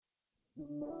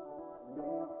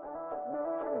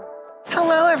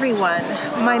Hello everyone,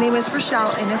 my name is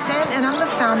Rochelle Innocent and I'm the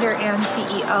founder and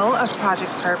CEO of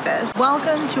Project Purpose.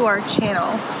 Welcome to our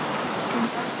channel.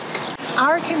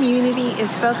 Our community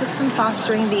is focused on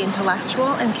fostering the intellectual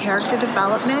and character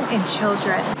development in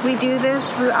children. We do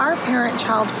this through our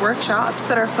parent-child workshops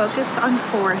that are focused on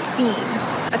 4 themes: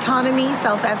 autonomy,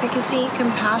 self-efficacy,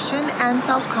 compassion, and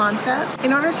self-concept,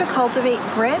 in order to cultivate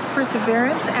grit,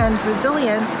 perseverance, and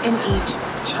resilience in each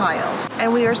child.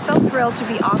 And we are so thrilled to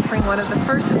be offering one of the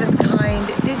first of its kind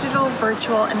digital,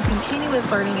 virtual, and continuous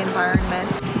learning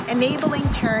environments, enabling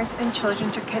parents and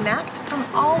children to connect from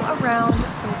all around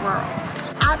the world.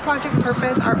 At Project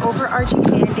Purpose, our overarching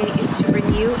mandate is to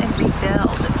renew and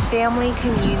rebuild family,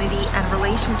 community, and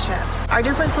relationships. Our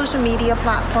different social media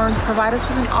platforms provide us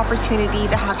with an opportunity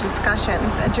to have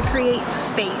discussions and to create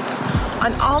space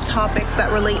on all topics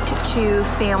that relate to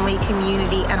family,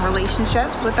 community, and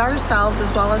relationships with ourselves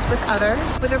as well as with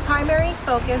others, with a primary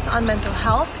focus on mental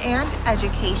health and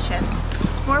education.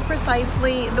 More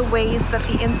precisely, the ways that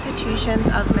the institutions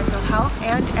of mental health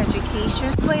and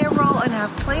education play a role and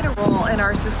have played a role in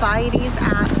our societies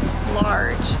at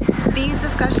large. These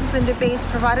discussions and debates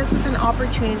provide us with an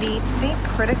opportunity to think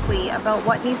critically about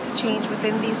what needs to change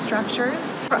within these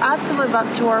structures for us to live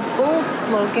up to our bold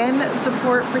slogan,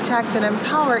 support, protect, and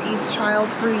empower each child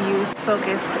through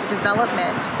youth-focused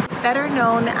development, better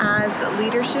known as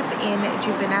leadership in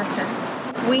juvenescence.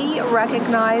 We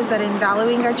recognize that in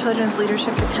valuing our children's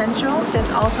leadership potential,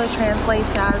 this also translates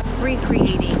as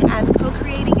recreating and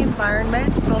co-creating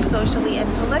environments, both socially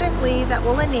and politically, that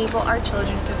will enable our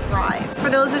children to thrive. For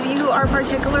those of you who are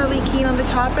particularly keen on the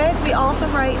topic, we also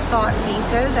write thought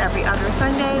pieces every other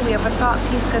Sunday. We have a thought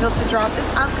piece scheduled to drop this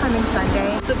upcoming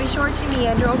Sunday, so be sure to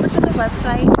meander over to the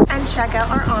website and check out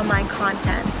our online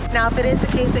content. Now, if it is the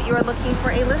case that you are looking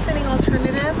for a listening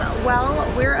alternative, well,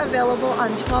 we're available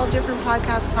on 12 different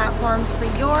podcast platforms for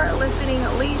your listening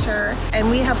leisure, and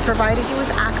we have provided you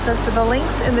with access to the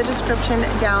links in the description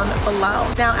down below.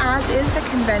 Now, as is the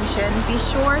convention, be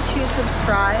sure to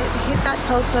subscribe, hit that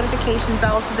post notification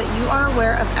bell so that you are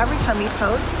aware of every time we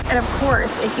post. And of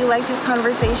course, if you like these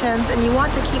conversations and you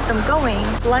want to keep them going,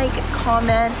 like,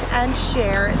 comment, and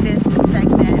share this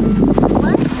segment.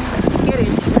 Let's get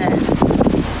into it.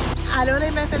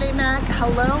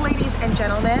 Hello, ladies and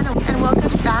gentlemen, and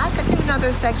welcome back to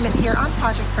another segment here on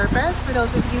Project Purpose. For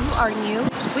those of you who are new,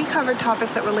 we cover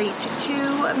topics that relate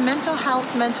to mental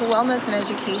health, mental wellness, and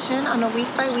education on a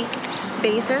week-by-week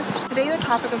basis. Today, the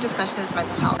topic of discussion is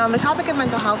mental health. On the topic of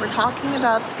mental health, we're talking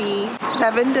about the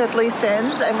 7 deadly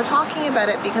sins, and we're talking about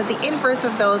it because the inverse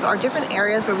of those are different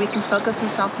areas where we can focus on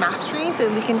self-mastery, so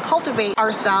we can cultivate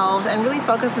ourselves and really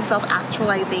focus on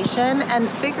self-actualization and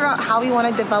figure out how we want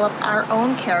to develop our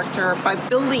own character by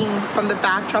building from the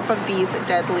backdrop of these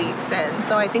deadly sins.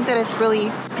 So I think that it's really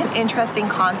an interesting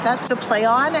concept to play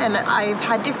on, and I've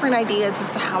had different ideas as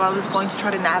to how I was going to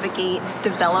try to navigate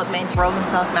development, growth, and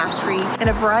self-mastery in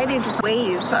a variety of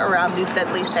ways around these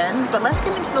deadly sins. But let's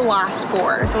get into the last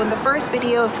 4. So in the first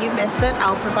video, if you missed it,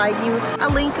 I'll provide you a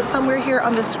link somewhere here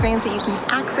on the screen so you can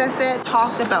access it.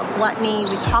 Talked about gluttony,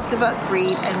 we talked about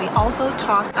greed, and we also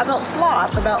talked about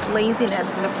sloth, about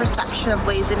laziness and the perception of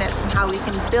laziness and how we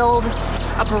can build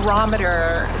a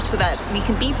barometer so that we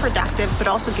can be productive but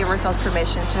also give ourselves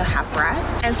permission to have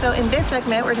rest. And so in this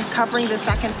segment, we're covering the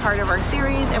second part of our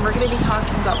series, and we're going to be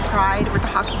talking about pride, we're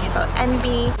talking about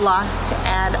envy, lust,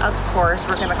 and of course,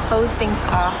 we're going to close things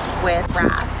off with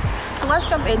wrath. So let's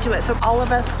jump into it. So all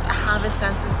of us have a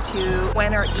sense as to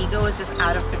when our ego is just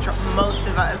out of control. Most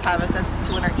of us have a sense as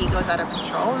to when our ego is out of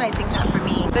control. And I think that for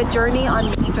me, the journey on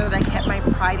making sure that I kept my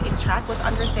pride in check was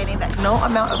understanding that no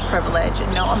amount of privilege,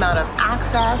 no amount of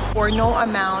access, or no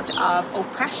amount of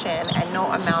oppression, and no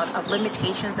amount of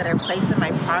limitations that are placed in my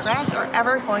progress are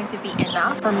ever going to be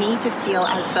enough for me to feel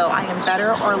as though I am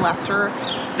better or lesser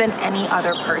than any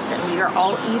other person. We are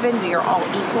all even, we are all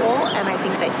equal, and I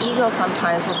think that ego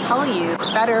sometimes will tell you you're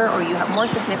better, or you have more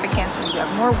significance, or you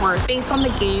have more worth based on the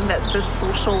game that this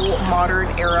social modern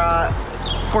era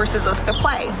forces us to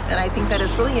play. And I think that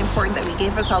it's really important that we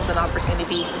give ourselves an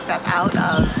opportunity to step out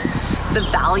of the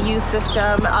value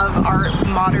system of our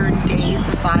modern day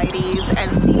societies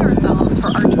and see ourselves for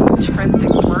our intrinsic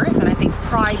worth. And I think say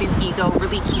pride and ego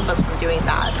really keep us from doing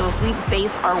that. So if we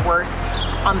base our worth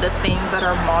on the things that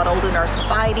are modeled in our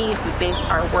society, if we base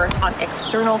our worth on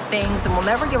external things, then we'll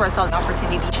never give ourselves the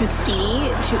opportunity to see,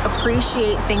 to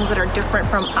appreciate things that are different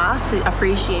from us, to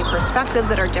appreciate perspectives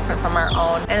that are different from our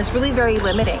own. And it's really very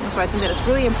limiting. So I think that it's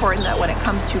really important that when it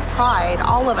comes to pride,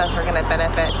 all of us are going to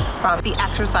benefit from the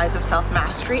exercise of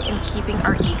self-mastery and keeping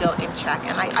our ego in check.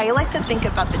 And I like to think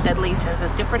about the deadly sins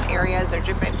as different areas or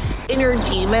different inner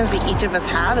demons that each of us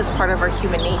have as part of our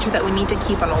human nature that we need to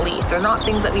keep on a leash. They're not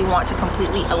things that we want to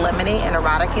completely eliminate and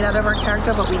eradicate out of our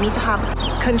character, but we need to have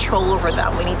control over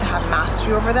them. We need to have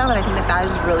mastery over them. And I think that that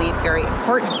is really very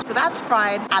important. So that's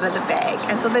pride out of the bag.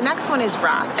 And so the next one is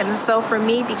wrath. And so for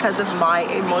me, because of my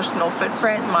emotional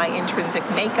footprint, my intrinsic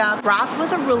makeup, wrath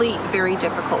was a really very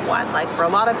difficult one. Like for a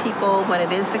lot of people, when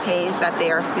it is the case that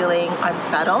they are feeling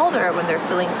unsettled or when they're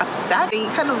feeling upset, they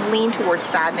kind of lean towards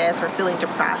sadness or feeling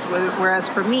depressed. Whereas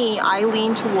for me, I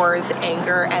lean towards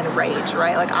anger and rage,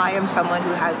 right? Like I am someone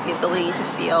who has the ability to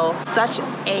feel such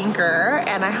anger,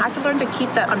 and I had to learn to keep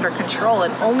that under control.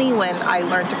 And only when I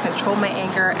learned to control my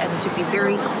anger and to be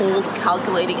very cold,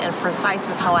 calculating, and precise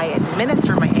with how I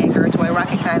administer my anger do I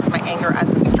recognize my anger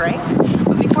as a strength.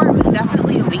 But before, it was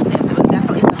definitely a weakness. It was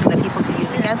definitely something that people could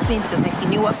use against me because if you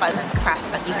knew what buttons to press,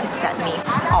 that you could set me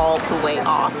all the way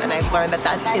off. And I've learned that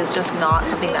that is just not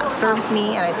something that serves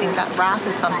me. And I think that wrath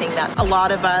is something that a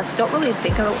lot of us don't really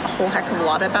think a whole heck of a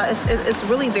lot about. It's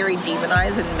really very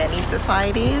demonized in many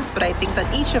societies, but I think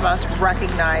that each of us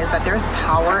recognize that there's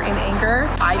power in anger.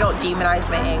 I don't demonize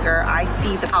my anger. I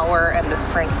see the power and the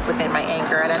strength within my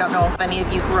anger. And I don't know if any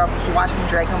of you grew up watching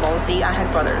Dragon Ball Z. I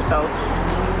had brothers, so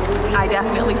I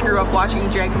definitely grew up watching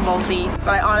Dragon Ball Z, but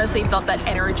I honestly felt that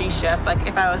energy shift. Like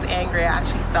if I was angry, I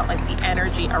actually felt like the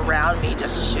energy around me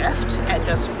just shift and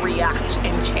just react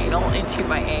and channel into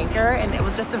my anger. And it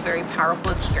was just a very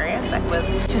powerful experience that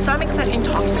was to some extent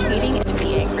intoxicating to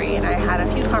be angry. And I had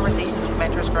a few conversations with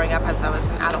mentors growing up as I was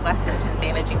an adolescent and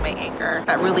managing my anger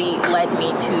that really led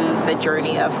me to the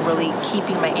journey of really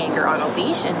keeping my anger on a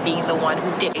leash and being the one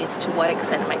who dictates to what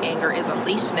extent my anger is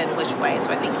unleashed and in which way.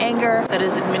 So I think anger that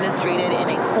is administered in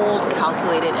a cold,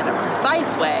 calculated, and a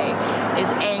precise way is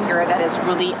anger that is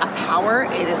really a power.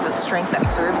 It is a strength that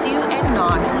serves you and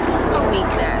not a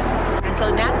weakness. And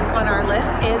so next on our list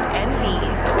is envy.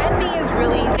 So envy is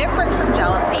really different from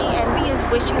jealousy. Envy is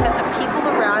wishing that the people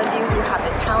around you who have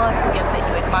the talents and gifts that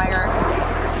you admire,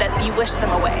 that you wish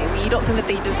them away. You don't think that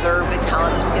they deserve the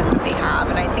talents and gifts that they have.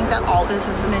 And I think that all this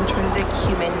is an intrinsic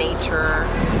human nature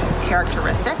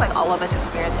characteristic. Like all of us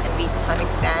experience envy to some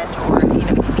extent, or it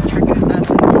can be triggered in us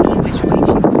in any which way,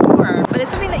 shape, or form. But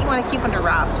it's something that you want to keep under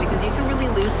wraps because you can really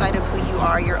lose sight of who you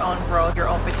are, your own growth, your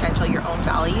own potential, your own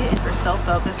value, if you're so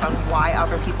focused on why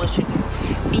other people shouldn't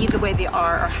be the way they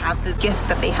are or have the gifts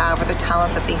that they have or the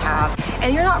talents that they have.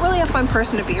 And you're not really a fun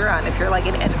person to be around if you're like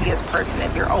an envious person,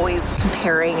 if you're always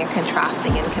comparing and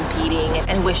contrasting and competing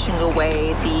and wishing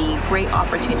away the great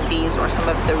opportunities or some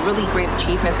of the really great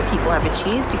achievements that people have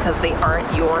achieved because they aren't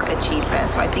your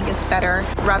achievements. So I think it's better,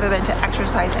 rather than to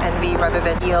exercise envy, rather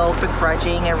than feel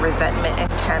begrudging and resentment and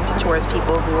contempt towards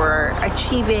people who are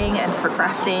achieving and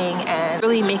progressing and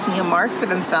really making a mark for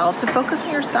themselves, to focus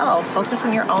on yourself, focus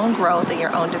on your own growth and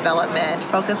your own development,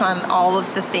 focus on all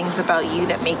of the things about you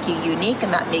that make you unique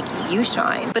and that make you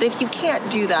shine. But if you can't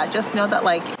do that, just know that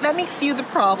that makes you the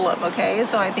problem, okay?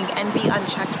 So I think envy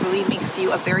unchecked really makes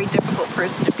you a very difficult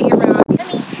person to be around.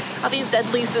 Of these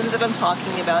deadly sins that I'm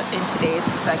talking about in today's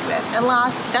segment. And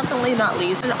last, definitely not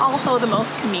least, and also the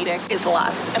most comedic, is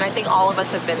lust. And I think all of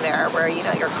us have been there where,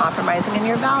 you're compromising on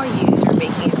your values, you're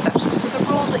making exceptions to the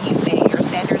rules that you've made, your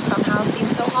standards somehow seem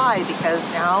so high because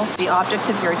now the object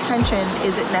of your attention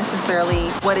isn't necessarily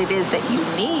what it is that you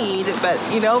need, but,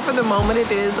 for the moment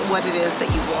it is what it is that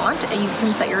you want, and you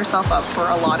can set yourself up for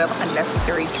a lot of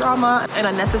unnecessary drama and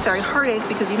unnecessary heartache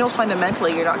because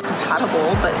fundamentally you're not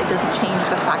compatible, but it doesn't change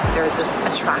the fact that there's this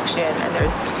attraction and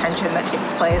there's this tension that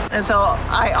takes place. And so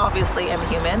I obviously am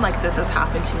human. This has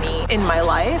happened to me in my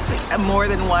life more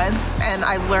than once, and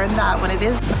I've learned that when it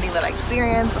is something that I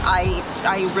experience,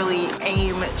 I really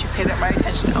aim to pivot my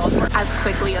attention elsewhere as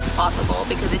quickly as possible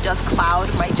because it does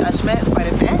cloud my judgment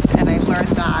quite a bit. And I've learned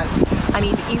that I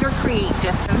need to either create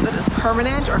distance that is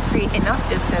permanent or create enough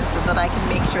distance so that I can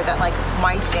make sure that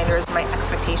my standards, my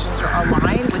expectations are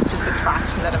aligned with this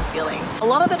attraction that I'm feeling. A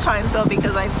lot of the times though,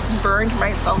 because I've burned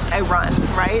myself, I run,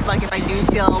 right? If I do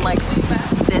feel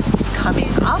this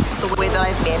coming up, the way that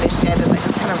I've managed it is I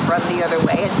just kind of run the other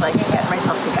way until I can get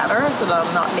myself together so that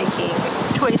I'm not making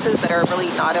choices that are really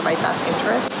not in my best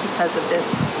interest because of this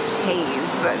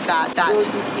haze that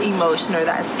emotion or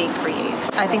that state creates.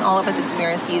 I think all of us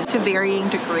experience these to varying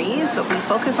degrees, but we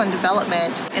focus on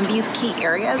development in these key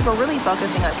areas. We're really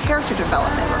focusing on character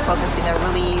development. We're focusing on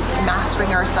really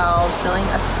mastering ourselves, feeling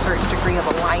a certain degree of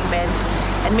alignment,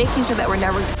 and making sure that we're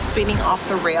never spinning off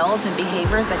the rails in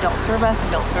behaviors that don't serve us and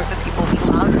don't serve the people we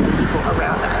love and the people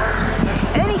around us.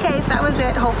 In any case, that was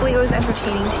it. Hopefully it was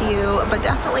entertaining to you, but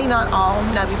definitely not all.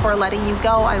 Now, before letting you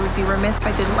go, I would be remiss if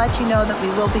I didn't let you know that we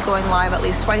will be going live at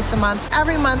least twice a month,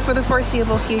 every month for the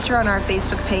foreseeable future on our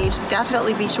Facebook page. So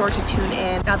definitely be sure to tune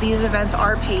in. Now, these events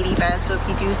are paid events, so if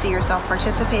you do see yourself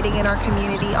participating in our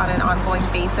community on an ongoing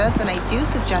basis, then I do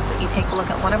suggest that you take a look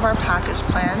at one of our package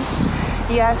plans.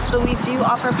 Yes, so we do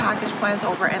offer package plans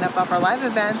over and above our live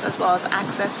events, as well as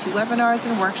access to webinars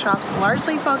and workshops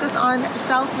largely focused on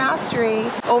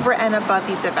self-mastery over and above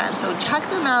these events. So check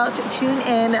them out, tune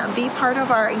in, be part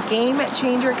of our game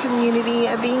changer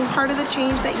community, being part of the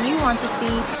change that you want to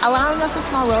see, allowing us a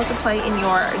small role to play in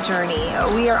your journey.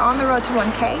 We are on the road to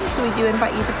 1K, so we do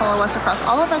invite you to follow us across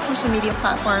all of our social media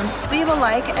platforms, leave a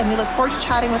like, and we look forward to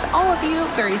chatting with all of you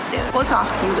very soon. We'll talk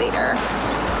to you later.